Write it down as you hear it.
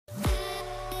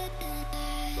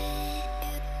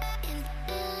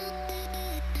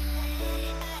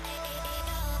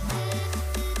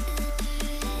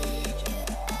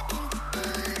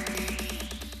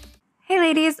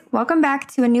welcome back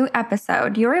to a new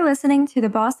episode. You're listening to the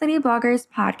Boss Lady Bloggers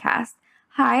podcast.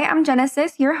 Hi, I'm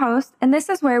Genesis, your host, and this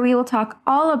is where we will talk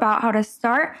all about how to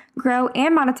start, grow,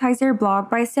 and monetize your blog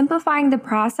by simplifying the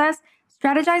process,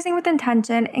 strategizing with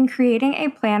intention, and creating a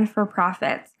plan for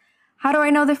profits. How do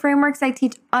I know the frameworks I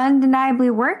teach undeniably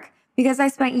work? Because I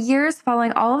spent years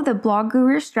following all of the blog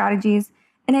guru strategies,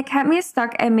 and it kept me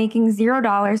stuck at making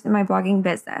 $0 in my blogging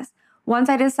business. Once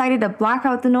I decided to block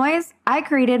out the noise, I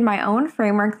created my own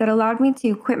framework that allowed me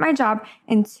to quit my job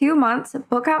in 2 months,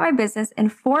 book out my business in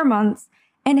 4 months,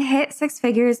 and hit 6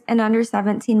 figures in under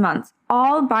 17 months,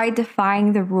 all by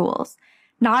defying the rules.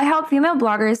 Now I help female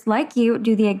bloggers like you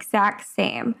do the exact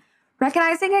same.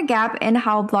 Recognizing a gap in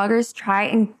how bloggers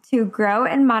try to grow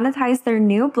and monetize their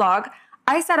new blog,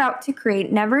 I set out to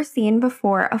create never seen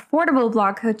before affordable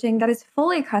blog coaching that is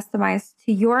fully customized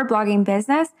to your blogging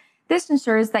business. This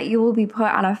ensures that you will be put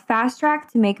on a fast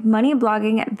track to make money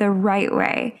blogging the right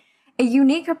way. A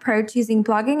unique approach using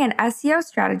blogging and SEO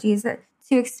strategies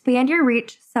to expand your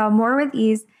reach, sell more with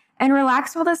ease, and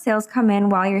relax while the sales come in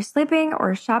while you're sleeping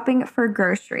or shopping for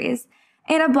groceries.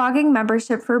 And a blogging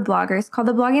membership for bloggers called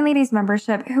the Blogging Ladies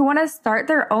Membership who want to start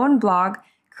their own blog,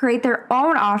 create their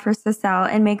own offers to sell,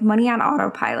 and make money on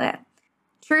autopilot.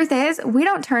 Truth is, we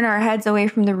don't turn our heads away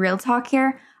from the real talk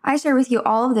here. I share with you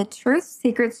all of the truths,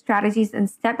 secrets, strategies, and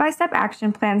step-by-step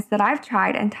action plans that I've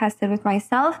tried and tested with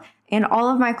myself and all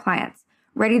of my clients.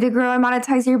 Ready to grow and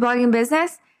monetize your blogging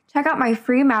business? Check out my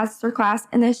free masterclass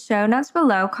in the show notes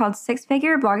below called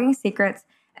 6-Figure Blogging Secrets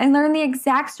and learn the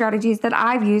exact strategies that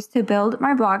I've used to build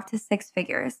my blog to 6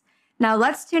 figures. Now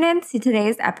let's tune in to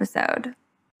today's episode.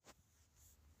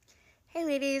 Hey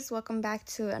ladies, welcome back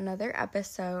to another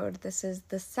episode. This is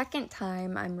the second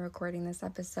time I'm recording this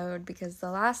episode because the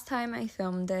last time I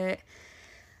filmed it,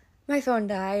 my phone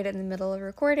died in the middle of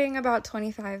recording about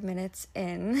 25 minutes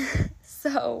in.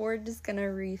 So we're just gonna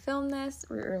refilm this,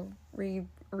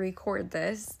 record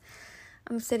this.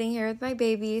 I'm sitting here with my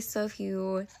baby, so if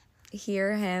you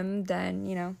hear him, then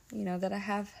you know that I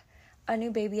have a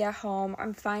new baby at home.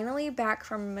 I'm finally back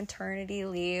from maternity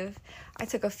leave. I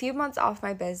took a few months off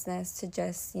my business to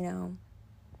just,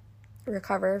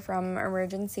 recover from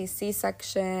emergency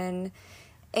C-section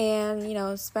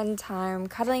and, spend time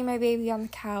cuddling my baby on the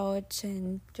couch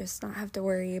and just not have to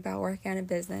worry about working on a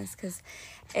business. Because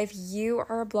if you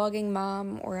are a blogging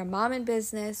mom or a mom in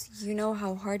business, you know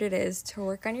how hard it is to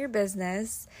work on your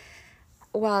business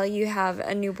while you have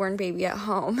a newborn baby at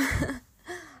home.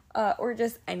 Or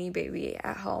just any baby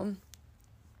at home.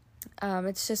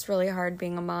 It's just really hard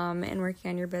being a mom and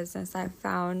working on your business, I've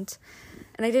found.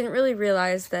 And I didn't really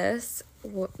realize this,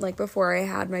 before I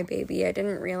had my baby. I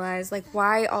didn't realize,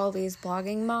 why all these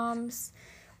blogging moms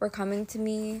were coming to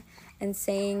me and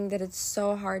saying that it's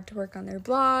so hard to work on their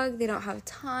blog. They don't have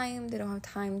time. They don't have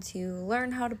time to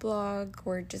learn how to blog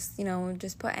or just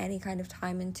put any kind of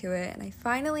time into it. And I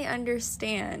finally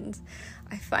understand.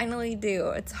 I finally do.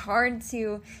 It's hard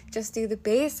to just do the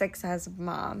basics as a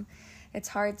mom. It's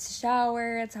hard to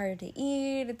shower. It's hard to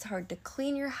eat. It's hard to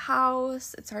clean your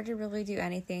house. It's hard to really do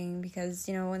anything because,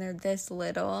 when they're this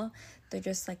little, they're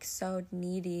just so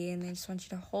needy and they just want you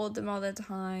to hold them all the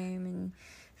time and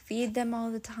feed them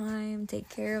all the time, take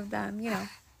care of them,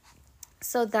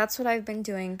 So that's what I've been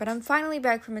doing. But I'm finally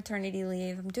back from maternity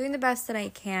leave. I'm doing the best that I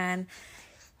can.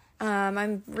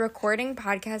 I'm recording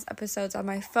podcast episodes on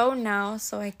my phone now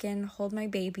so I can hold my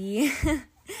baby.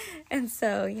 And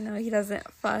so, he doesn't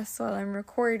fuss while I'm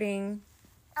recording.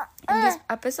 And these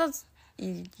episodes,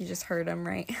 you just heard them,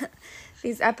 right?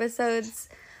 These episodes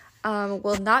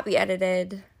will not be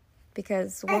edited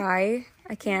because why?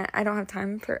 I don't have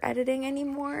time for editing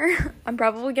anymore. I'm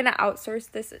probably going to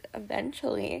outsource this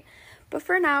eventually. But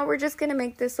for now, we're just going to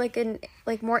make this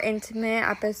more intimate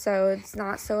episodes,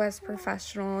 not so as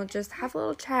professional. Just have a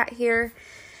little chat here.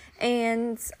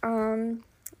 And,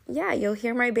 you'll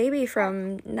hear my baby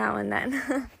from now and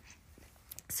then.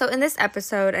 So in this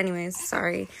episode, anyways,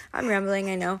 sorry, I'm rambling,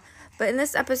 I know. But in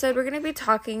this episode, we're going to be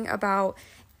talking about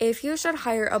if you should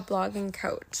hire a blogging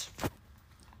coach.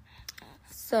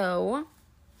 So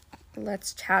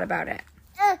let's chat about it.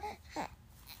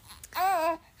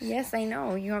 Yes, I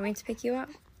know. You want me to pick you up?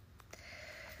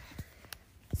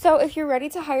 So if you're ready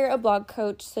to hire a blog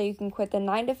coach so you can quit the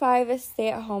 9-to-5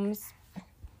 stay-at-homes,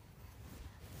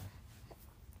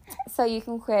 so you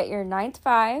can quit your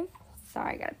 9-to-5.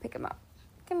 Sorry, I gotta pick him up.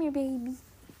 Come here, baby.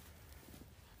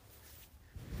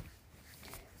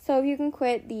 So if you can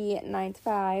quit the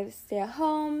 9-to-5, stay at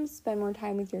home, spend more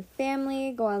time with your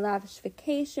family, go on lavish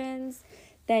vacations,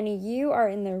 then you are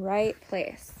in the right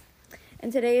place. In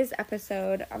today's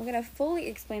episode, I'm going to fully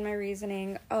explain my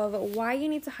reasoning of why you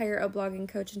need to hire a blogging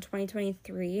coach in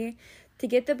 2023 to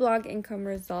get the blog income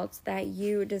results that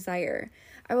you desire.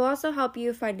 I will also help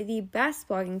you find the best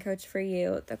blogging coach for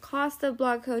you, the cost of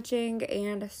blog coaching,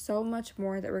 and so much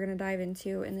more that we're going to dive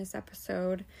into in this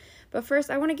episode. But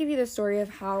first, I want to give you the story of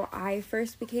how I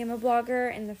first became a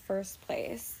blogger in the first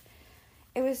place.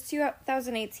 It was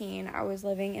 2018. I was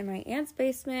living in my aunt's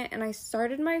basement, and I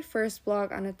started my first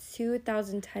blog on a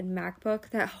 2010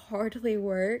 MacBook that hardly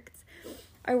worked.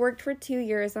 I worked for 2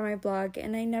 years on my blog,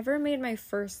 and I never made my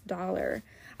first dollar.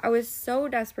 I was so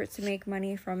desperate to make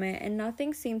money from it, and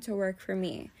nothing seemed to work for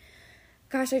me.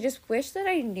 Gosh, I just wish that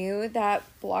I knew that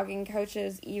blogging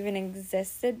coaches even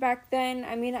existed back then.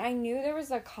 I mean, I knew there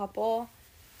was a couple,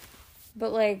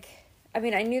 but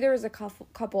I knew there was a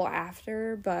couple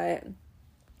after, but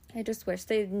I just wish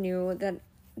they knew that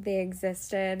they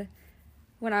existed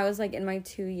when I was in my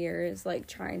 2 years,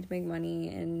 trying to make money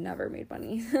and never made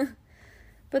money.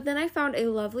 But then I found a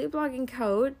lovely blogging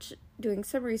coach doing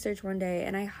some research one day,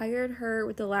 and I hired her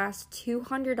with the last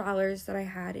 $200 that I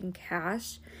had in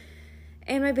cash,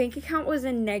 and my bank account was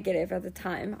in negative at the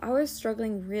time. I was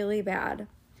struggling really bad.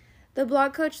 The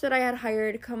blog coach that I had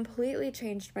hired completely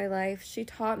changed my life. She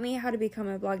taught me how to become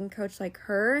a blogging coach like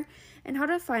her and how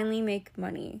to finally make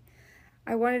money.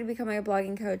 I wanted to become a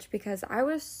blogging coach because I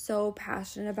was so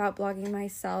passionate about blogging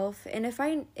myself, and if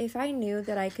I knew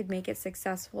that I could make it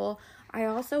successful, I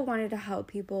also wanted to help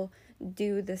people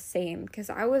do the same because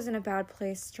I was in a bad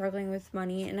place struggling with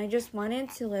money, and I just wanted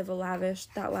to live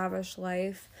that lavish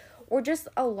life, or just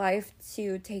a life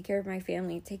to take care of my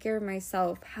family, take care of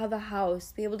myself, have a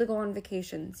house, be able to go on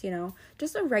vacations,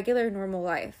 just a regular normal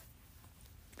life.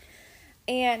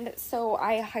 And so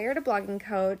I hired a blogging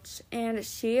coach, and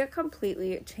she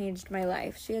completely changed my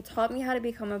life. She had taught me how to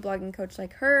become a blogging coach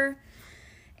like her,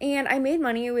 and I made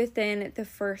money within the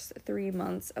first 3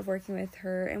 months of working with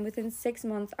her. And within 6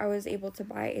 months, I was able to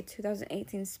buy a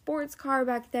 2018 sports car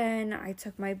back then. I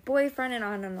took my boyfriend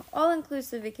on an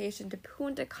all-inclusive vacation to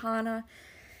Punta Cana,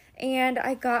 and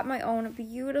I got my own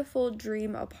beautiful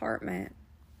dream apartment.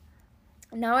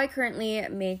 Now I currently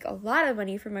make a lot of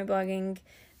money from my blogging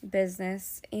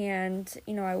business, and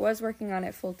I was working on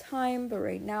it full time, but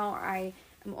right now I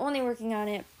am only working on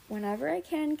it whenever I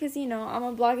can because I'm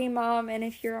a blogging mom, and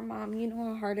if you're a mom, you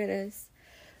know how hard it is.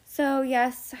 So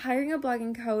yes, hiring a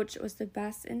blogging coach was the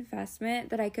best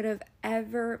investment that I could have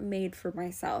ever made for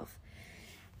myself.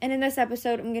 And in this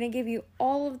episode, I'm going to give you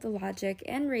all of the logic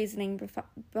and reasoning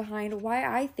behind why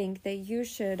I think that you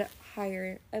should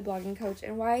hire a blogging coach,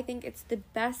 and why I think it's the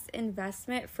best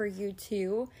investment for you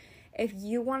too, if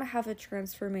you want to have a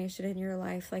transformation in your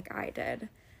life like I did.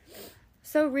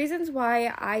 So reasons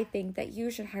why I think that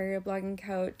you should hire a blogging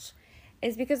coach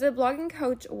is because a blogging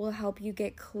coach will help you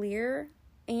get clear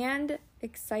and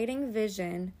exciting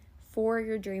vision for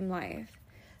your dream life.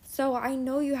 So I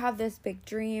know you have this big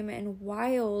and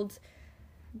wild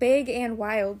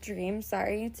dream,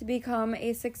 to become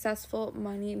a successful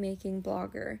money-making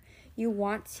blogger. You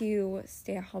want to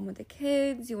stay at home with the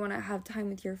kids, you want to have time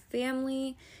with your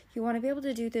family, you want to be able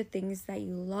to do the things that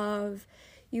you love.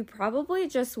 You probably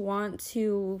just want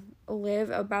to live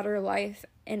a better life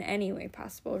in any way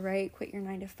possible, right? Quit your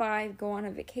 9 to 5, go on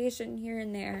a vacation here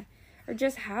and there, or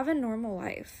just have a normal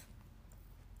life.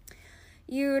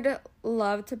 You'd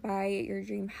love to buy your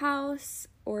dream house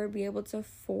or be able to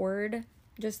afford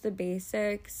just the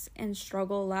basics and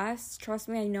struggle less. Trust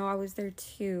me, I know I was there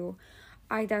too.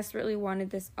 I desperately wanted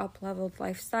this up-leveled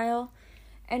lifestyle.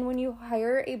 And when you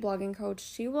hire a blogging coach,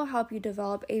 she will help you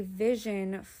develop a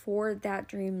vision for that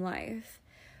dream life.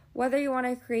 Whether you want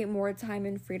to create more time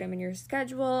and freedom in your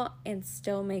schedule and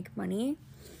still make money,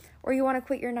 or you want to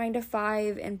quit your 9 to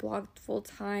 5 and blog full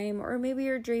time, or maybe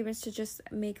your dream is to just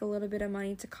make a little bit of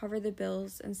money to cover the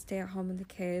bills and stay at home with the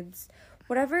kids.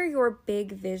 Whatever your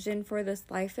big vision for this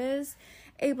life is,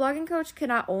 a blogging coach can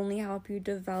not only help you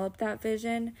develop that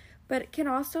vision, but it can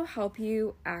also help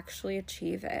you actually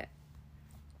achieve it.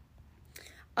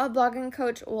 A blogging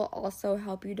coach will also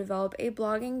help you develop a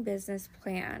blogging business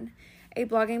plan. A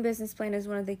blogging business plan is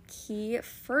one of the key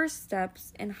first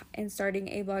steps in starting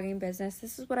a blogging business.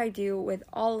 This is what I do with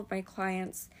all of my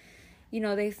clients.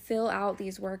 They fill out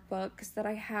these workbooks that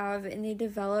I have, and they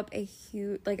develop a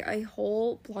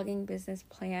whole blogging business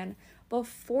plan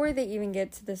before they even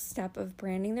get to the step of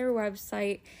branding their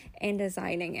website and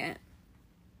designing it.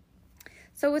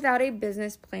 So without a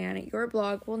business plan, your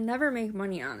blog will never make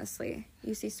money, honestly.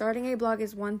 You see, starting a blog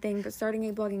is one thing, but starting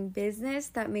a blogging business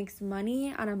that makes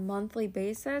money on a monthly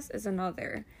basis is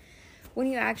another. When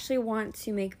you actually want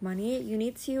to make money, you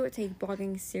need to take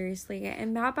blogging seriously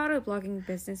and map out a blogging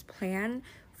business plan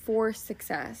for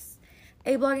success.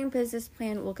 A blogging business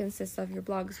plan will consist of your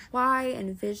blog's why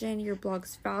and vision, your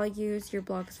blog's values, your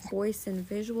blog's voice and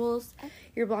visuals,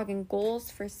 your blogging goals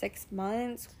for 6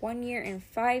 months, 1 year, and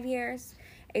 5 years,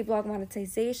 a blog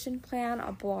monetization plan,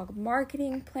 a blog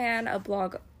marketing plan, a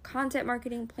blog content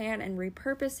marketing plan and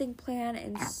repurposing plan,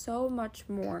 and so much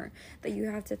more that you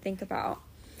have to think about.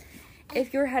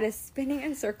 If your head is spinning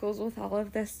in circles with all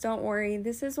of this, don't worry.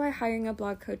 This is why hiring a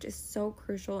blog coach is so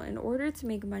crucial in order to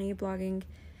make money blogging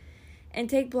and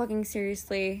take blogging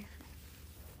seriously.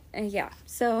 And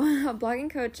so a blogging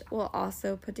coach will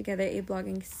also put together a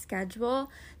blogging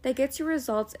schedule that gets you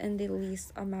results in the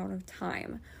least amount of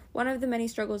time. One of the many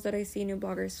struggles that I see new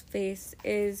bloggers face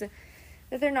is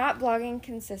that they're not blogging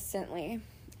consistently,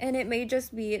 and it may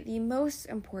just be the most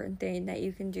important thing that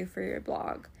you can do for your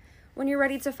blog. When you're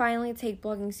ready to finally take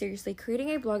blogging seriously,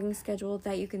 creating a blogging schedule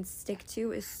that you can stick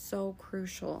to is so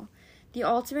crucial. The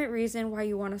ultimate reason why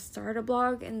you want to start a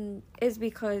blog is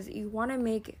because you want to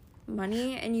make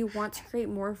money and you want to create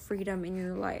more freedom in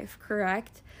your life,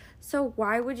 correct? So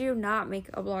why would you not make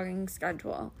a blogging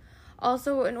schedule?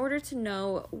 Also, in order to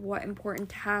know what important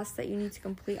tasks that you need to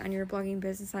complete on your blogging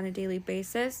business on a daily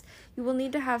basis, you will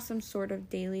need to have some sort of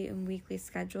daily and weekly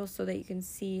schedule so that you can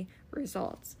see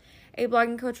results. A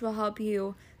blogging coach will help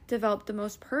you develop the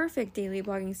most perfect daily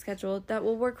blogging schedule that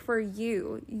will work for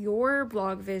you, your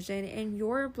blog vision, and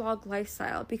your blog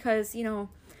lifestyle. Because,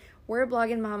 we're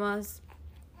blogging mamas.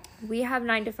 We have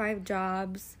 9-to-5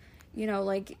 jobs.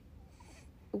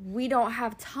 We don't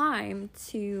have time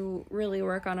to really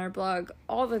work on our blog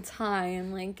all the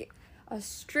time. Like a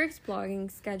strict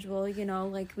blogging schedule,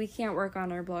 we can't work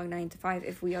on our blog 9 to 5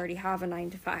 if we already have a 9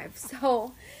 to 5.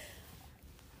 So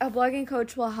a blogging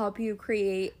coach will help you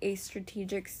create a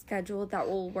strategic schedule that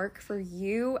will work for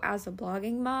you as a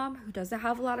blogging mom who doesn't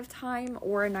have a lot of time,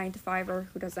 or a 9 to 5er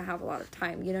who doesn't have a lot of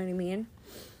time. You know what I mean?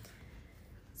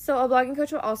 So a blogging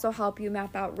coach will also help you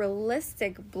map out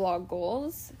realistic blog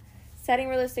goals. Setting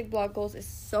realistic blog goals is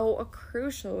so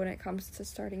crucial when it comes to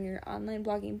starting your online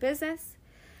blogging business.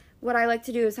 What I like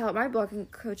to do is help my blogging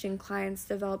coaching clients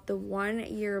develop the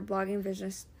 1-year blogging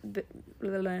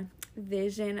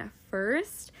vision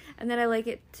first, and then I like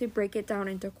it to break it down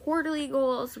into quarterly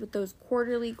goals. With those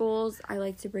quarterly goals, I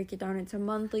like to break it down into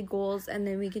monthly goals, and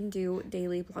then we can do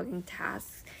daily blogging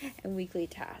tasks and weekly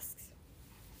tasks.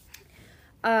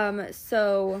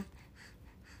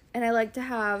 And I like to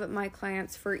have my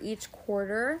clients for each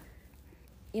quarter,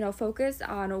 focus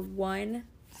on one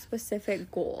specific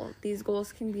goal. These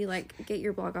goals can be like get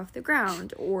your blog off the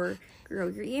ground, or grow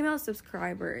your email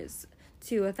subscribers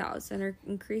to 1,000, or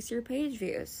increase your page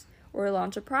views, or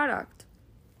launch a product.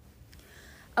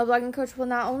 A blogging coach will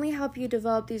not only help you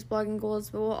develop these blogging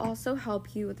goals, but will also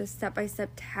help you with the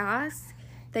step-by-step tasks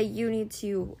that you need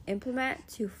to implement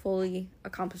to fully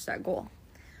accomplish that goal.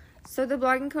 So the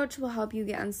blogging coach will help you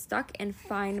get unstuck and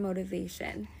find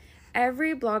motivation.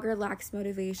 Every blogger lacks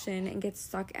motivation and gets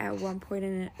stuck at one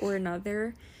point or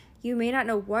another. You may not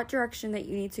know what direction that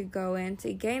you need to go in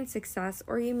to gain success,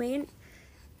 or you may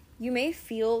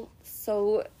feel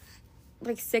so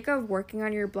sick of working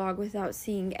on your blog without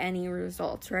seeing any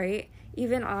results, right?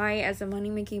 Even I, as a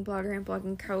money-making blogger and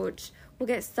blogging coach, will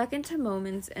get stuck into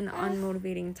moments and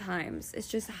unmotivating times. It's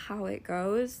just how it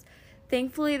goes.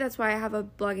 Thankfully, that's why I have a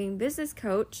blogging business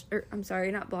coach, I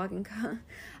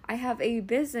have a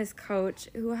business coach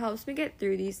who helps me get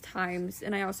through these times,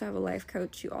 and I also have a life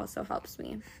coach who also helps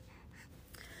me.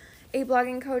 A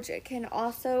blogging coach can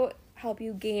also help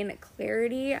you gain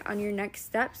clarity on your next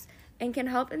steps and can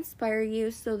help inspire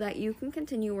you so that you can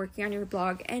continue working on your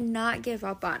blog and not give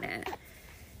up on it.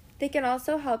 They can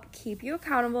also help keep you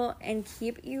accountable and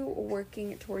keep you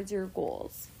working towards your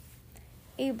goals.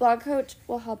 A blog coach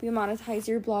will help you monetize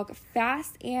your blog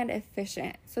fast and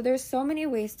efficient. So there's so many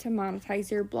ways to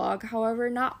monetize your blog. However,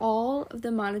 not all of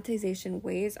the monetization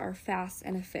ways are fast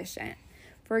and efficient.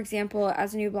 For example,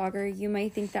 as a new blogger, you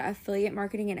might think that affiliate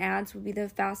marketing and ads will be the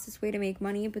fastest way to make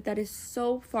money, but that is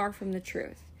so far from the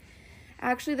truth.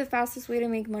 Actually, the fastest way to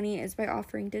make money is by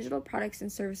offering digital products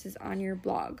and services on your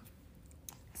blog.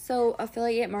 So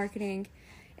affiliate marketing,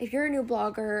 if you're a new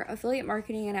blogger, affiliate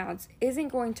marketing and ads isn't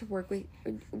going to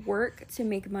work to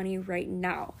make money right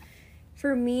now.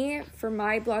 For me, for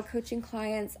my blog coaching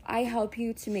clients, I help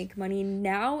you to make money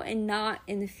now and not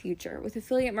in the future. With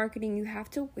affiliate marketing, you have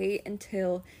to wait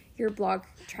until your blog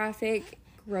traffic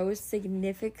grows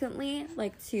significantly,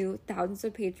 to thousands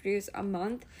of page views a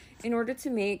month, in order to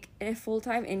make a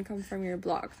full-time income from your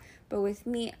blog. But with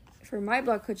me, for my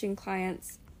blog coaching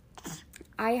clients,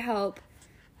 I help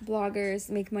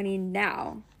bloggers make money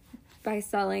now by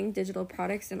selling digital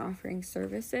products and offering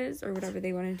services or whatever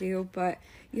they want to do, but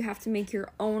you have to make your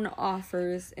own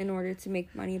offers in order to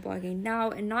make money blogging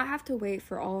now and not have to wait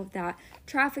for all of that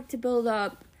traffic to build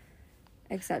up,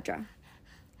 etc.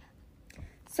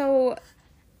 So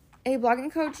a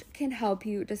blogging coach can help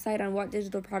you decide on what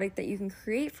digital product that you can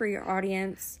create for your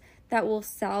audience that will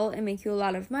sell and make you a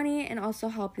lot of money, and also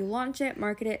help you launch it,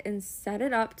 market it, and set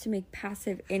it up to make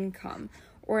passive income.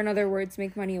 Or in other words,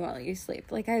 make money while you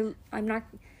sleep. Like I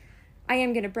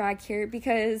am going to brag here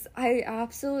because I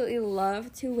absolutely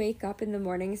love to wake up in the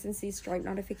mornings and see Stripe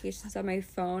notifications on my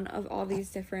phone of all these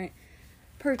different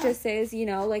purchases,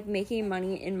 like making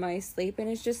money in my sleep. And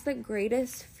it's just the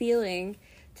greatest feeling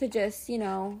to just,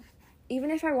 even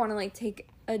if I want to take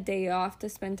a day off to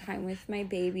spend time with my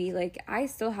baby, I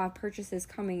still have purchases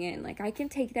coming in. I can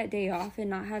take that day off and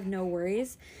not have no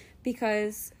worries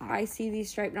because I see these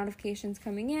Stripe notifications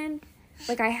coming in.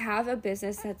 I have a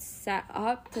business that's set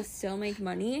up to still make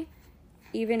money,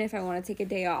 even if I want to take a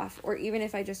day off, or even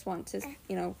if I just want to,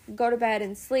 go to bed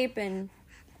and sleep and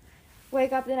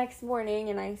wake up the next morning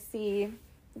and I see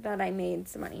that I made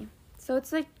some money. So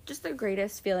it's just the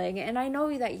greatest feeling, and I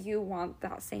know that you want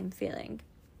that same feeling.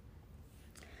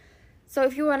 So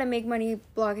if you want to make money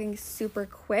blogging super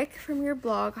quick from your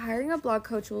blog, hiring a blog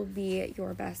coach will be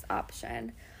your best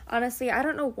option. Honestly, I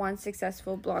don't know one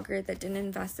successful blogger that didn't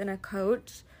invest in a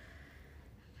coach.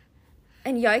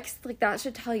 And yikes, that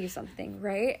should tell you something,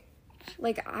 right?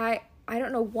 I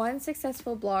don't know one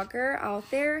successful blogger out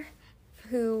there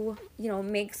who,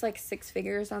 makes 6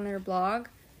 figures on their blog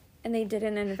and they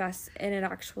didn't invest in an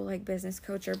actual business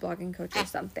coach or blogging coach or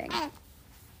something.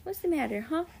 What's the matter,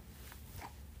 huh?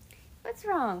 What's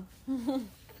wrong? You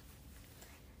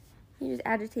just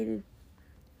agitated.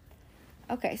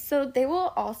 Okay, so they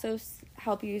will also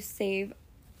help you save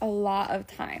a lot of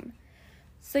time.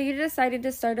 So you decided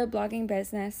to start a blogging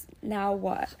business. Now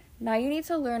what? Now you need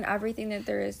to learn everything that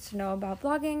there is to know about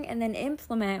blogging and then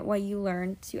implement what you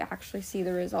learned to actually see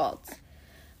the results.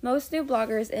 Most new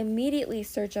bloggers immediately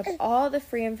search up all the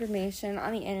free information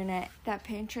on the internet that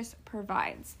Pinterest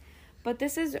provides. But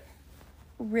this is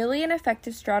really an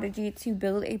effective strategy to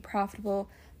build a profitable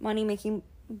money-making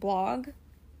blog.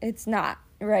 It's not,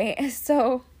 right?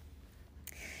 So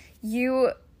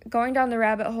you going down the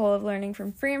rabbit hole of learning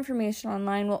from free information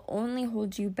online will only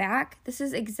hold you back. This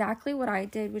is exactly what I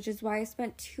did, which is why I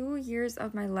spent 2 years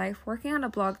of my life working on a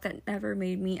blog that never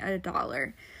made me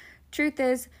 $1. Truth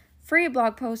is, free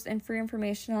blog posts and free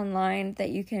information online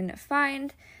that you can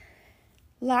find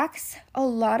lacks a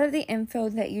lot of the info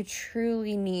that you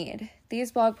truly need.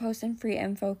 These blog posts and free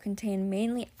info contain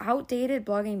mainly outdated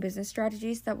blogging business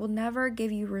strategies that will never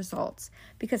give you results.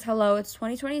 Because hello, it's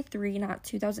 2023, not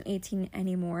 2018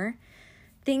 anymore.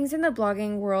 Things in the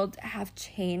blogging world have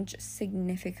changed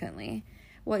significantly.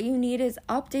 What you need is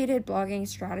updated blogging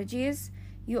strategies.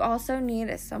 You also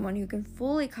need someone who can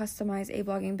fully customize a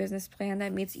blogging business plan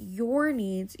that meets your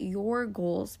needs, your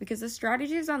goals, because the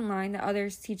strategies online that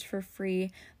others teach for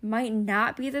free might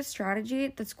not be the strategy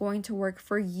that's going to work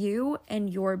for you and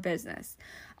your business.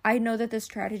 I know that the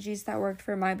strategies that worked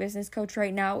for my business coach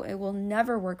right now, it will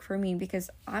never work for me because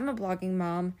I'm a blogging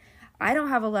mom. I don't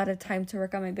have a lot of time to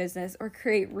work on my business or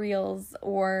create reels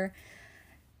or,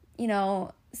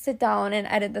 sit down and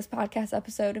edit this podcast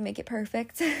episode and make it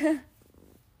perfect.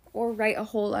 Or write a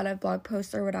whole lot of blog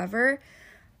posts or whatever.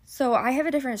 So I have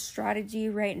a different strategy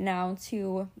right now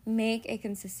to make a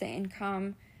consistent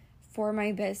income for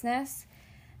my business.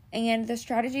 And the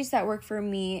strategies that work for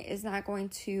me is not going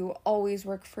to always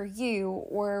work for you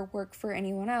or work for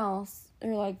anyone else.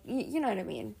 Or you know what I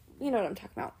mean? You know what I'm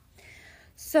talking about.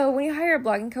 So when you hire a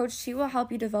blogging coach, she will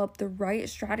help you develop the right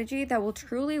strategy that will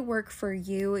truly work for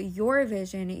you, your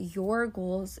vision, your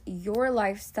goals, your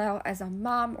lifestyle as a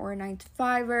mom or a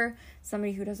 9-to-5er,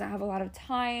 somebody who doesn't have a lot of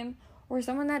time, or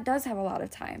someone that does have a lot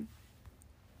of time.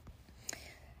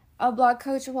 A blog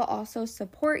coach will also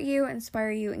support you, inspire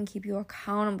you, and keep you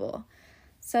accountable.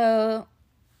 So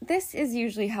this is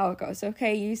usually how it goes,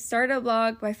 okay? You start a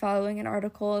blog by following an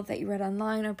article that you read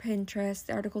online or Pinterest.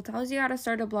 The article tells you how to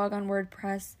start a blog on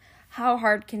WordPress. How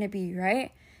hard can it be,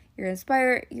 right? You're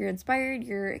inspired,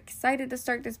 you're excited to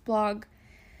start this blog.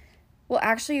 Well,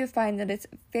 actually, you find that it's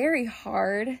very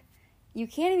hard. You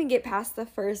can't even get past the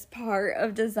first part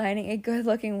of designing a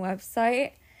good-looking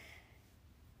website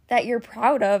that you're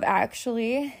proud of,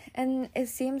 actually, and it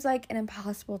seems like an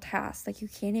impossible task. You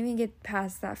can't even get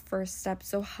past that first step.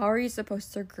 So how are you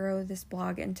supposed to grow this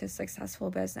blog into a successful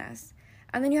business?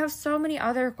 And then you have so many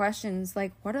other questions,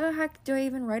 what the heck do I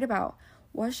even write about?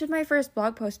 What should my first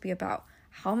blog post be about?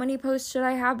 how many posts should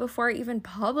I have before I even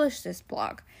publish this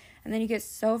blog? And then you get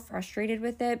so frustrated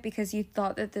with it because you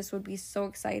thought that this would be so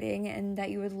exciting and that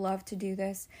you would love to do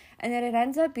this. And then it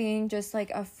ends up being just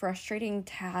like a frustrating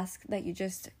task that you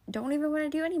just don't even want to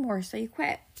do anymore. So you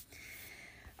quit.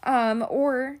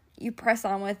 Or you press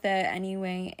on with it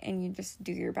anyway and you just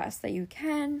do your best that you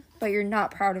can, but you're not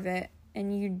proud of it.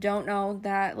 And you don't know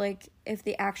that, like, if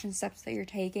the action steps that you're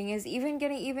taking is even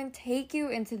going to even take you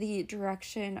into the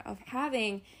direction of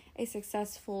having a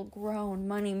successful, grown,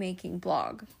 money-making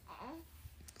blog.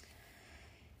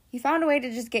 You found a way to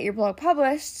just get your blog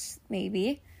published,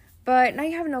 maybe, but now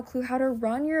you have no clue how to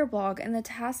run your blog and the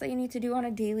tasks that you need to do on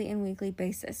a daily and weekly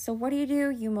basis. So what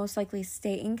do? You most likely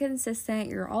stay inconsistent,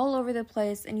 you're all over the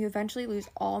place, and you eventually lose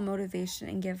all motivation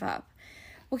and give up.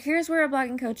 Well, here's where a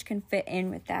blogging coach can fit in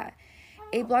with that.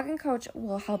 A blogging coach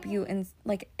will help you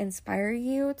inspire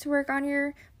you to work on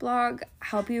your blog,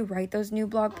 help you write those new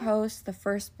blog posts, the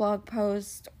first blog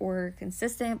post or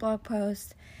consistent blog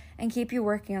post, and keep you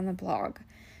working on the blog.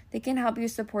 They can help you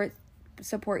support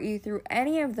you through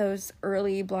any of those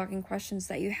early blogging questions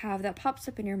that you have that pops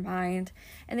up in your mind,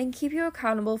 and then keep you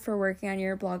accountable for working on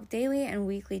your blog daily and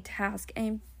weekly tasks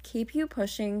and keep you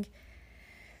pushing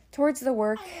towards the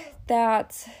work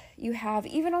that you have,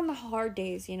 even on the hard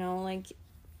days, like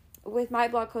with my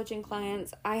blog coaching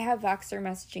clients, I have Voxer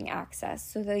messaging access,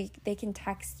 so they can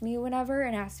text me whenever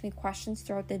and ask me questions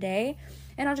throughout the day,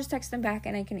 and I'll just text them back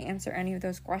and I can answer any of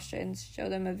those questions, show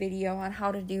them a video on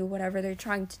how to do whatever they're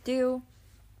trying to do,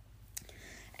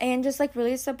 and just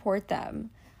really support them,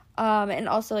 and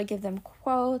also give them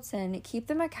quotes and keep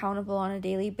them accountable on a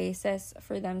daily basis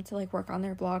for them to work on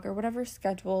their blog or whatever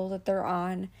schedule that they're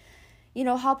on.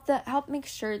 Help make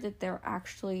sure that they're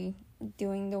actually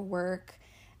doing the work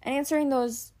and answering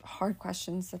those hard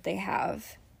questions that they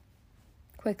have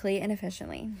quickly and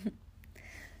efficiently.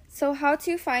 So how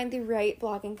to find the right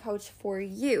blogging coach for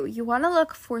you. You want to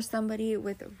look for somebody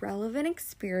with relevant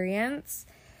experience.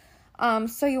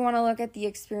 So you want to look at the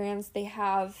experience they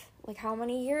have, how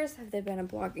many years have they been a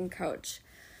blogging coach.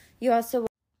 You also,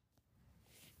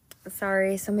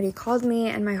 sorry, somebody called me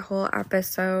and my whole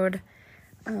episode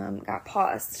got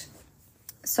paused.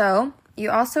 So you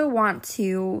also want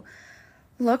to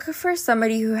look for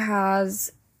somebody who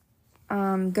has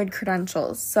good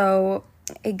credentials. So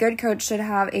a good coach should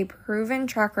have a proven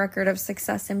track record of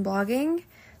success in blogging.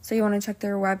 So you want to check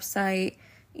their website.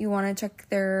 You want to check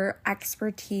their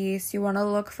expertise. You want to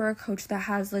look for a coach that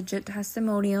has legit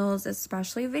testimonials,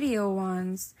 especially video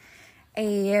ones.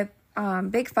 A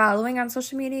big following on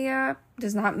social media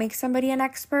does not make somebody an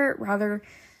expert. Rather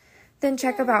than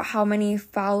check about how many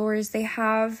followers they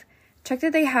have, check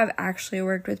that they have actually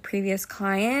worked with previous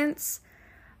clients,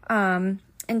 and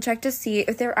check to see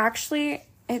if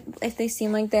if they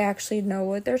seem like they actually know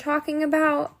what they're talking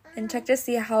about, and check to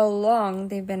see how long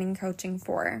they've been in coaching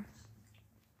for.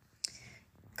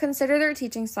 Consider their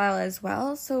teaching style as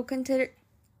well. So consider,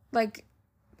 blah,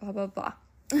 blah, blah.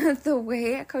 The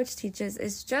way a coach teaches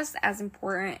is just as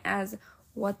important as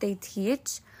what they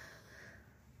teach.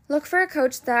 Look for a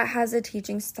coach that has a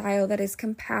teaching style that is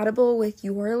compatible with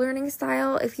your learning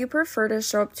style. If you prefer to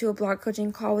show up to a blog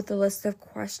coaching call with a list of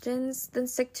questions, then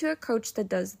stick to a coach that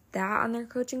does that on their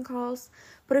coaching calls.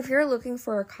 But if you're looking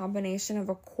for a combination of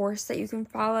a course that you can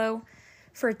follow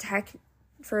for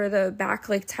the back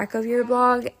tech of your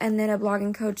blog, and then a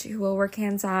blogging coach who will work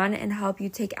hands-on and help you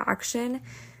take action,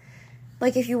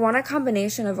 if you want a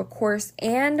combination of a course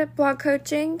and blog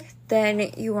coaching,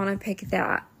 then you want to pick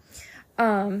that.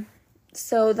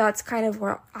 So that's kind of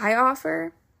what I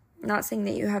offer. Not saying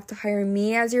that you have to hire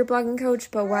me as your blogging coach,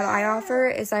 but what I offer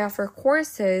is I offer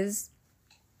courses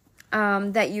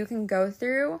that you can go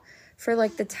through for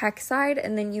the tech side,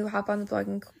 and then you hop on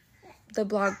the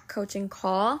blog coaching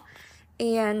call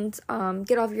and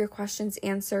get all of your questions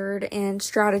answered and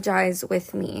strategize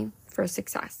with me for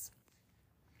success.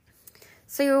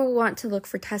 So you'll want to look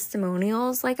for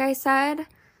testimonials, like I said.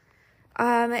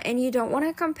 And you don't want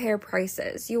to compare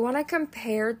prices. You want to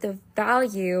compare the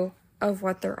value of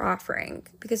what they're offering,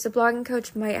 because the blogging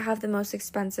coach might have the most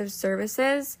expensive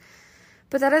services,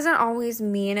 but that doesn't always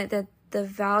mean that the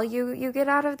value you get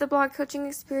out of the blog coaching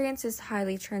experience is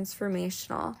highly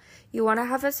transformational. You want to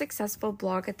have a successful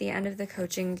blog at the end of the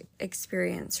coaching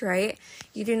experience, right?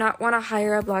 You do not want to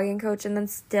hire a blogging coach and then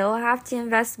still have to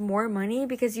invest more money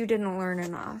because you didn't learn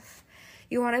enough.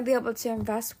 You want to be able to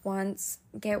invest once,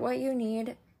 get what you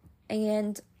need,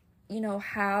 and,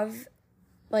 have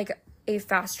a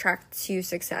fast track to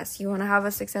success. You want to have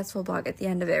a successful blog at the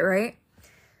end of it, right?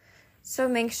 So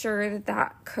make sure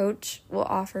that coach will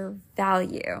offer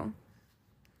value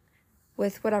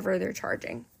with whatever they're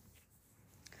charging.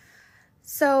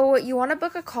 So you want to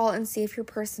book a call and see if your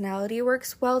personality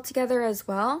works well together as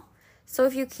well. So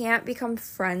if you can't become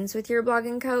friends with your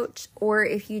blogging coach, or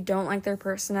if you don't like their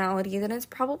personality, then it's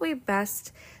probably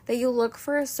best that you look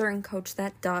for a certain coach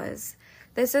that does.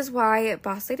 This is why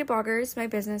Boss Lady Bloggers, my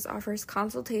business, offers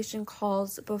consultation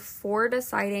calls before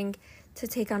deciding to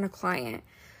take on a client.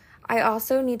 I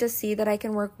also need to see that I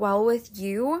can work well with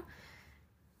you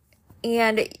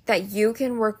and that you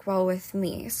can work well with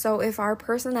me. So if our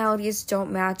personalities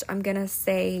don't match, I'm going to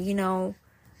say,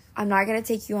 I'm not going to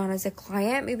take you on as a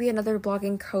client. Maybe another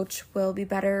blogging coach will be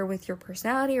better with your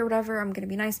personality or whatever. I'm going to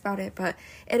be nice about it, but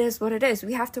it is what it is.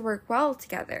 We have to work well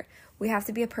together. We have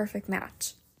to be a perfect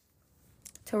match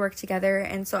to work together,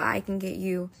 and so I can get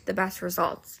you the best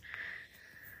results.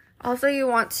 Also, you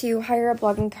want to hire a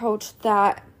blogging coach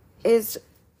that is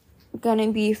going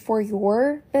to be for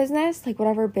your business, like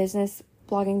whatever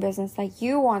blogging business that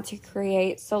you want to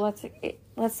create. So let's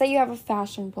say you have a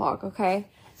fashion blog, okay?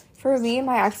 For me,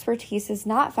 my expertise is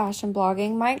not fashion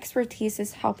blogging. My expertise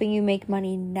is helping you make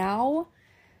money now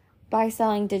by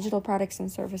selling digital products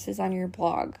and services on your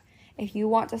blog. If you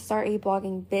want to start a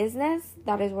blogging business,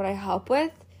 that is what I help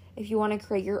with. If you want to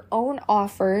create your own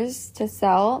offers to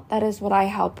sell, that is what I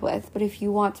help with. But if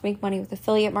you want to make money with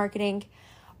affiliate marketing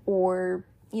or,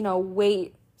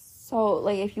 wait. So,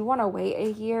 if you want to wait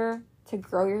a year to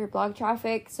grow your blog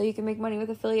traffic so you can make money with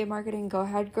affiliate marketing, go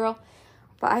ahead, girl.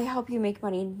 But I help you make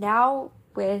money now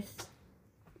with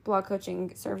blog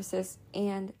coaching services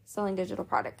and selling digital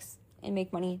products, and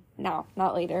make money now,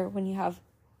 not later when you have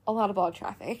a lot of blog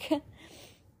traffic.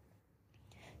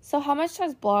 So how much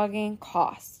does blogging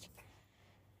cost?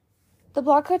 The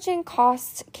blog coaching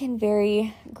cost can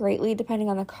vary greatly depending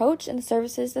on the coach and the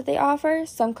services that they offer.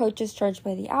 Some coaches charge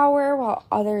by the hour, while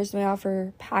others may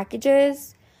offer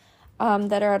packages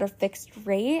that are at a fixed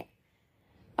rate.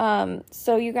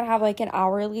 So you can have an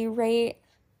hourly rate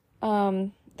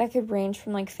that could range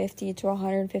from $50 to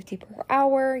 $150 per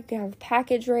hour. You can have a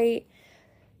package rate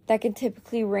that can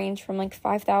typically range from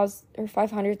 $5,000 or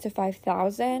 $500 to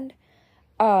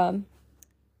 $5,000.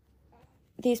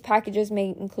 These packages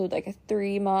may include a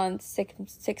 3 month,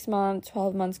 6 month,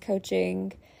 12 months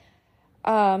coaching,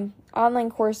 online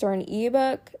course, or an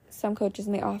ebook. Some coaches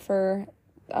may offer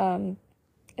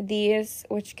these,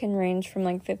 which can range from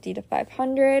 $50 to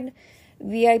 $500.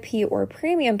 VIP or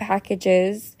premium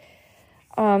packages.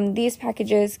 These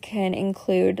packages can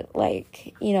include a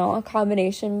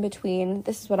combination between,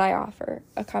 this is what I offer,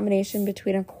 a combination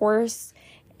between a course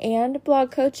and blog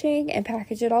coaching, and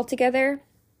package it all together.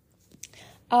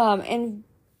 And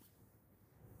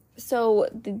so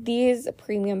these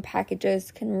premium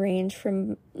packages can range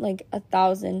from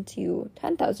 $1,000 to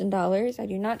 $10,000. I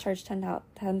do not charge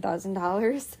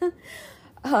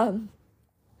 $10,000.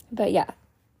 But yeah.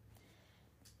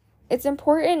 It's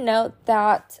important to note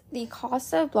that the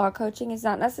cost of blog coaching is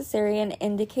not necessarily an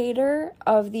indicator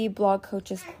of the blog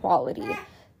coach's quality.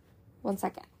 1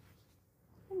 second.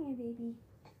 Come here, baby.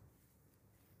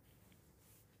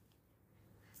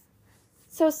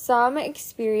 So some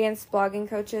experienced blogging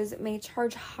coaches may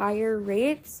charge higher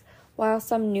rates, while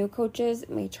some new coaches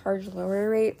may charge lower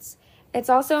rates. It's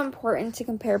also important to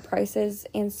compare prices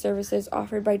and services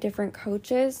offered by different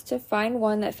coaches to find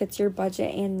one that fits your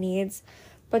budget and needs.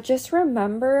 But just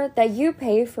remember that you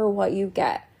pay for what you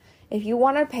get. If you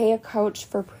want to pay a coach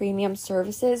for premium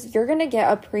services, you're going to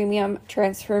get a premium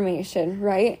transformation,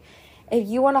 right? If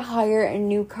you want to hire a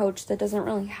new coach that doesn't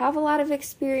really have a lot of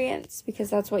experience because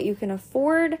that's what you can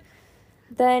afford,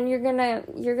 then you're going to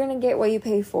get what you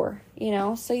pay for,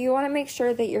 So you want to make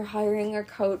sure that you're hiring a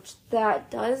coach that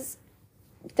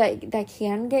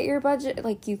can get your budget,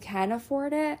 you can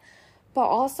afford it, but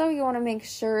also you want to make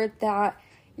sure that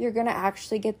you're going to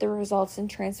actually get the results and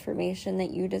transformation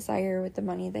that you desire with the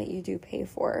money that you do pay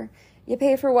for. You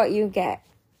pay for what you get.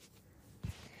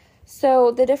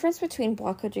 So the difference between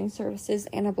blog coaching services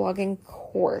and a blogging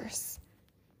course.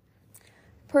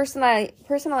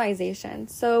 Personalization.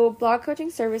 So blog coaching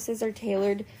services are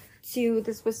tailored to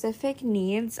the specific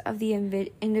needs of the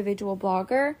individual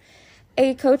blogger.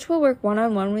 A coach will work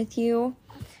one-on-one with you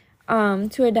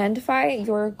to identify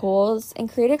your goals and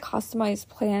create a customized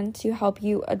plan to help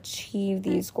you achieve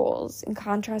these goals. In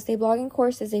contrast, a blogging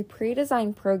course is a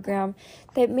pre-designed program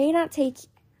that may not take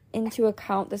into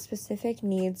account the specific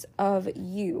needs of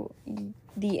you,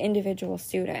 the individual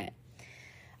student.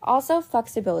 Also,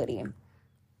 flexibility.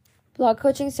 Blog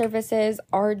coaching services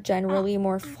are generally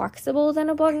more flexible than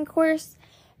a blogging course.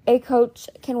 A coach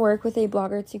can work with a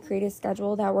blogger to create a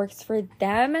schedule that works for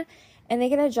them, and they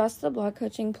can adjust the blog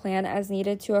coaching plan as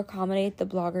needed to accommodate the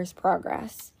blogger's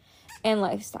progress and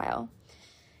lifestyle.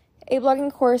 A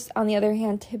blogging course, on the other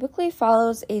hand, typically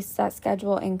follows a set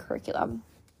schedule and curriculum.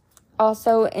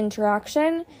 Also,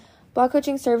 interaction. Blog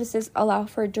coaching services allow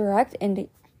for direct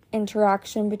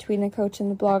interaction between the coach and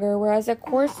the blogger, whereas a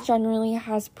course generally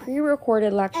has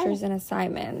pre-recorded lectures and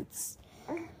assignments.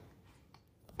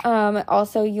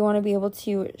 Also, you want to be able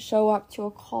to show up to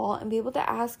a call and be able to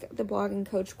ask the blogging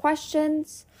coach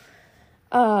questions.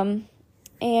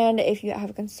 And if you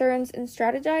have concerns, and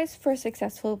strategize for a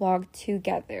successful blog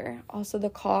together. Also, the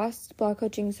cost. Blog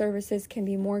coaching services can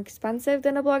be more expensive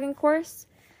than a blogging course.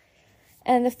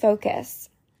 And the focus.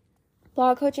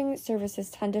 Blog coaching services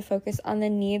tend to focus on the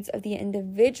needs of the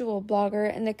individual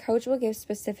blogger, and the coach will give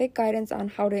specific guidance on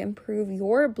how to improve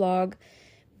your blog,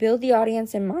 build the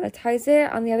audience, and monetize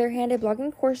it. On the other hand, a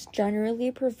blogging course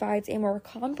generally provides a more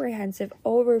comprehensive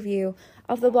overview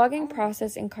of the blogging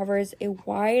process and covers a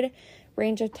wide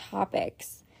range of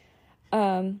topics.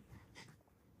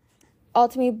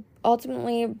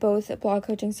 Ultimately, both blog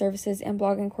coaching services and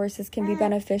blogging courses can be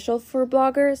beneficial for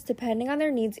bloggers depending on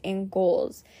their needs and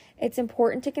goals. It's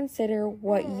important to consider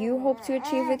what you hope to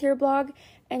achieve with your blog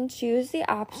and choose the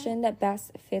option that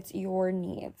best fits your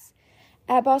needs.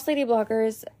 At Boss Lady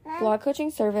Bloggers Blog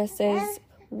Coaching Services,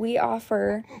 we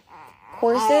offer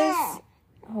courses.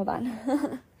 Hold on.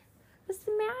 What's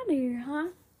the matter, huh?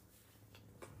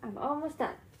 I'm almost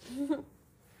done.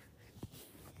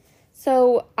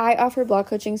 So I offer blog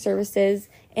coaching services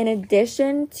in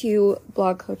addition to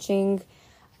blog coaching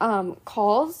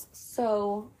calls.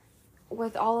 So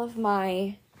with all of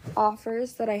my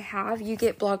offers that I have, you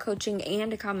get blog coaching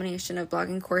and a combination of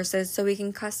blogging courses. So we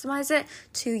can customize it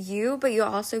to you, but you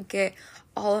also get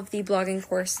all of the blogging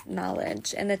course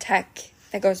knowledge and the tech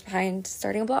that goes behind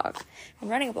starting a blog and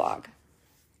running a blog.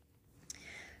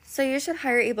 So you should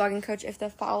hire a blogging coach if the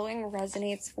following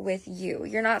resonates with you.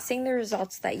 You're not seeing the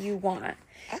results that you want.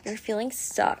 You're feeling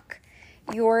stuck.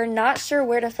 You're not sure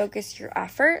where to focus your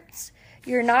efforts.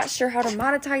 You're not sure how to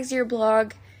monetize your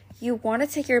blog. You want to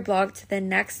take your blog to the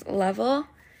next level.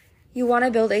 You want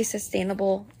to build a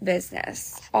sustainable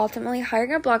business. Ultimately,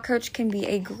 hiring a blog coach can be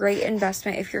a great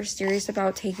investment if you're serious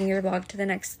about taking your blog to the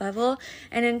next level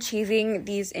and achieving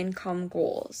these income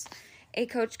goals. A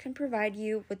coach can provide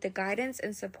you with the guidance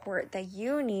and support that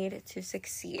you need to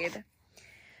succeed.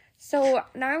 So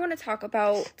now I want to talk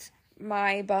about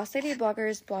my Boss Lady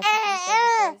Bloggers blog coaching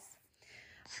services.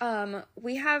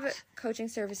 We have coaching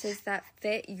services that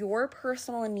fit your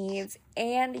personal needs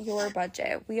and your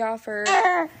budget. We offer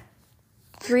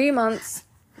 3 months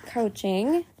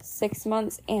coaching, 6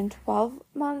 months, and 12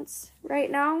 months right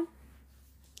now.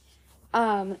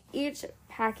 Each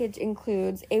package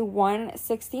includes a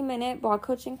 60-minute blog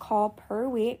coaching call per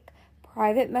week,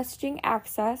 private messaging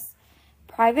access,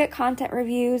 private content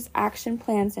reviews, action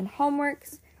plans and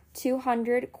homeworks,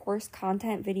 200 course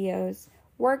content videos,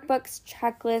 workbooks,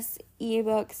 checklists,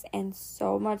 ebooks, and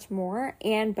so much more,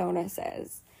 and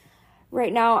bonuses.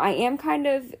 Right now, I am kind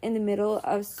of in the middle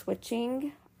of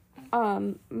switching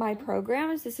my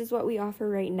programs. This is what we offer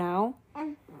right now.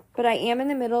 But I am in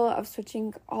the middle of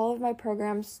switching all of my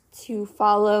programs to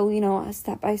follow, a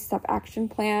step-by-step action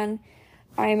plan.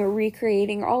 I'm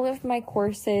recreating all of my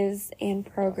courses and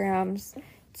programs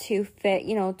to fit,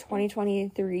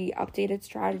 2023 updated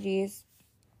strategies.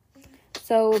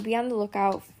 So be on the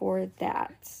lookout for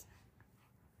that.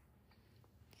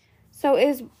 So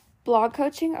is blog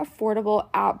coaching affordable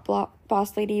at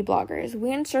Boss Lady Bloggers?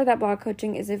 We ensure that blog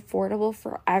coaching is affordable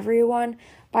for everyone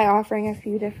by offering a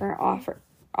few different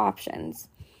options.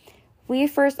 We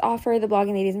first offer the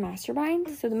Blogging Ladies Mastermind.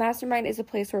 So the Mastermind is a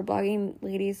place where blogging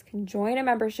ladies can join a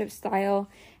membership style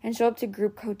and show up to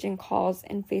group coaching calls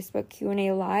and Facebook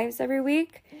Q&A lives every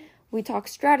week. We talk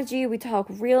strategy, we talk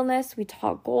realness, we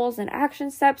talk goals and action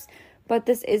steps, but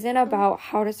this isn't about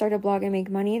how to start a blog and make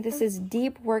money. This is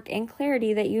deep work and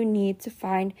clarity that you need to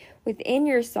find within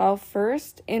yourself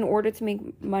first in order to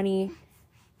make money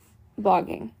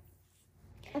blogging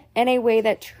in a way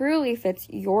that truly fits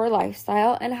your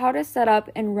lifestyle, and how to set up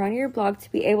and run your blog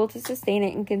to be able to sustain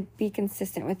it and can be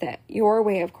consistent with it. Your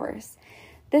way, of course.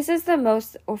 This is the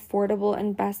most affordable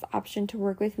and best option to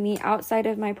work with me outside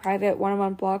of my private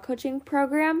one-on-one blog coaching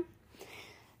program.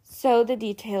 So the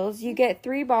details: you get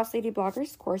 3 Boss Lady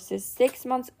Bloggers courses, 6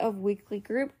 months of weekly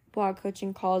group blog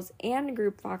coaching calls, and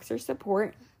group Voxer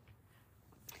support.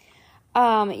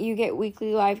 You get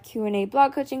weekly live Q&A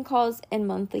blog coaching calls and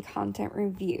monthly content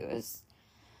reviews.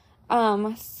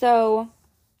 So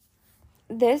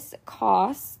this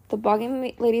costs, the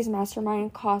Blogging Ladies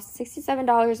Mastermind costs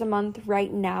 $67 a month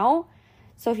right now.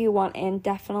 So if you want in,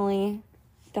 definitely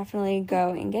go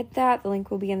and get that. The link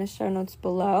will be in the show notes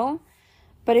below.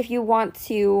 But if you want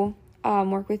to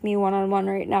work with me one-on-one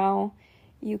right now,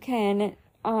 you can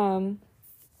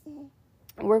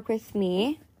work with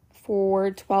me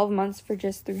for 12 months for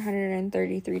just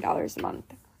 $333 a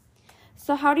month.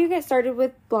 So how do you get started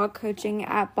with blog coaching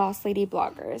at Boss Lady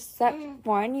Bloggers? Step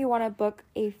 1, you want to book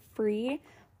a free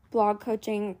blog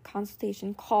coaching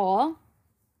consultation call.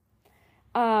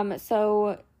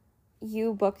 So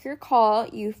you book your call,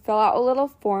 you fill out a little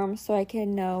form so I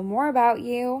can know more about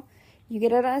you. You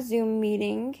get on a Zoom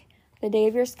meeting the day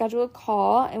of your scheduled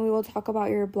call, and we will talk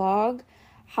about your blog,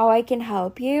 how I can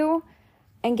help you,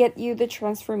 and get you the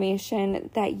transformation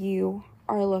that you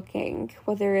are looking,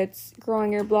 whether it's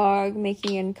growing your blog,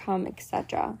 making income,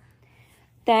 etc.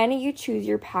 Then you choose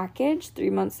your package, 3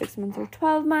 months, 6 months, or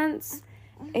 12 months,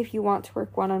 if you want to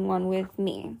work one-on-one with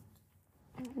me.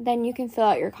 Then you can fill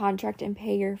out your contract and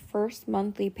pay your first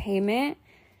monthly payment.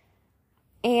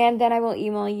 And then I will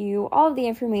email you all of the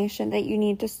information that you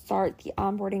need to start the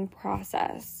onboarding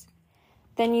process.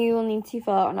 Then you will need to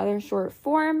fill out another short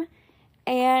form,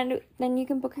 and then you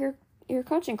can book your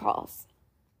coaching calls.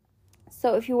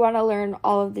 So if you want to learn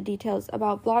all of the details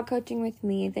about blog coaching with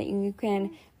me, then you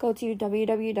can go to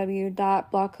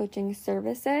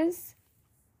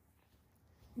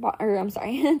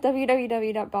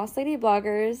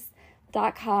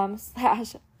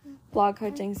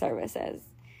coaching services.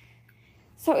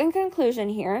 So in conclusion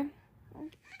here,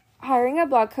 hiring a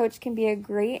blog coach can be a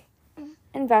great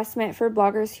investment for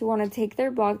bloggers who want to take their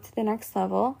blog to the next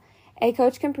level. A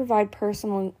coach can provide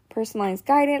personalized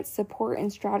guidance, support,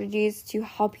 and strategies to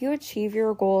help you achieve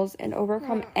your goals and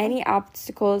overcome any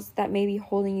obstacles that may be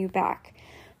holding you back.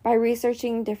 By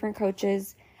researching different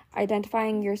coaches,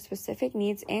 identifying your specific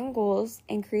needs and goals,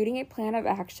 and creating a plan of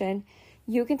action,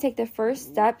 you can take the first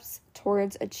steps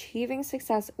towards achieving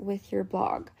success with your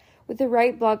blog. With the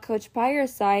right blog coach by your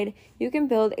side, you can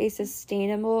build a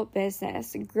sustainable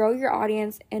business, grow your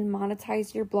audience, and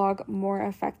monetize your blog more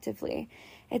effectively.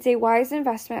 It's a wise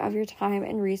investment of your time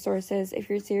and resources if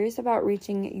you're serious about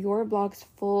reaching your blog's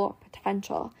full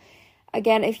potential.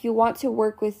 Again, if you want to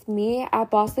work with me at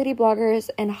Boss Lady Bloggers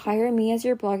and hire me as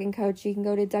your blogging coach, you can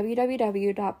go to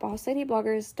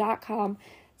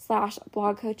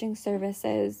www.bossladybloggers.com/blog coaching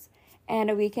services,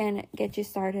 and we can get you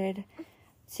started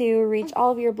to reach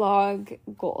all of your blog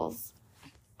goals.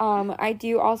 I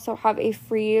do also have a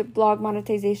free blog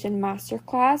monetization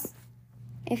masterclass.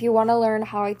 If you want to learn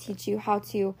how I teach you how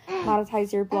to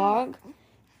monetize your blog,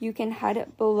 you can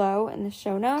head below in the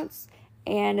show notes,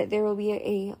 and there will be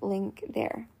a link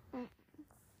there.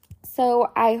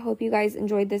 So I hope you guys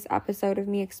enjoyed this episode of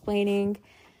me explaining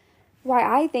why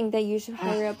I think that you should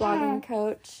hire a blogging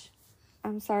coach.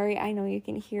 I'm sorry, I know you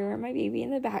can hear my baby in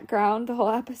the background the whole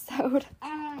episode.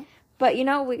 But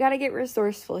we got to get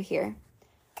resourceful here.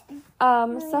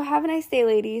 So have a nice day,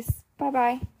 ladies.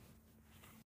 Bye-bye.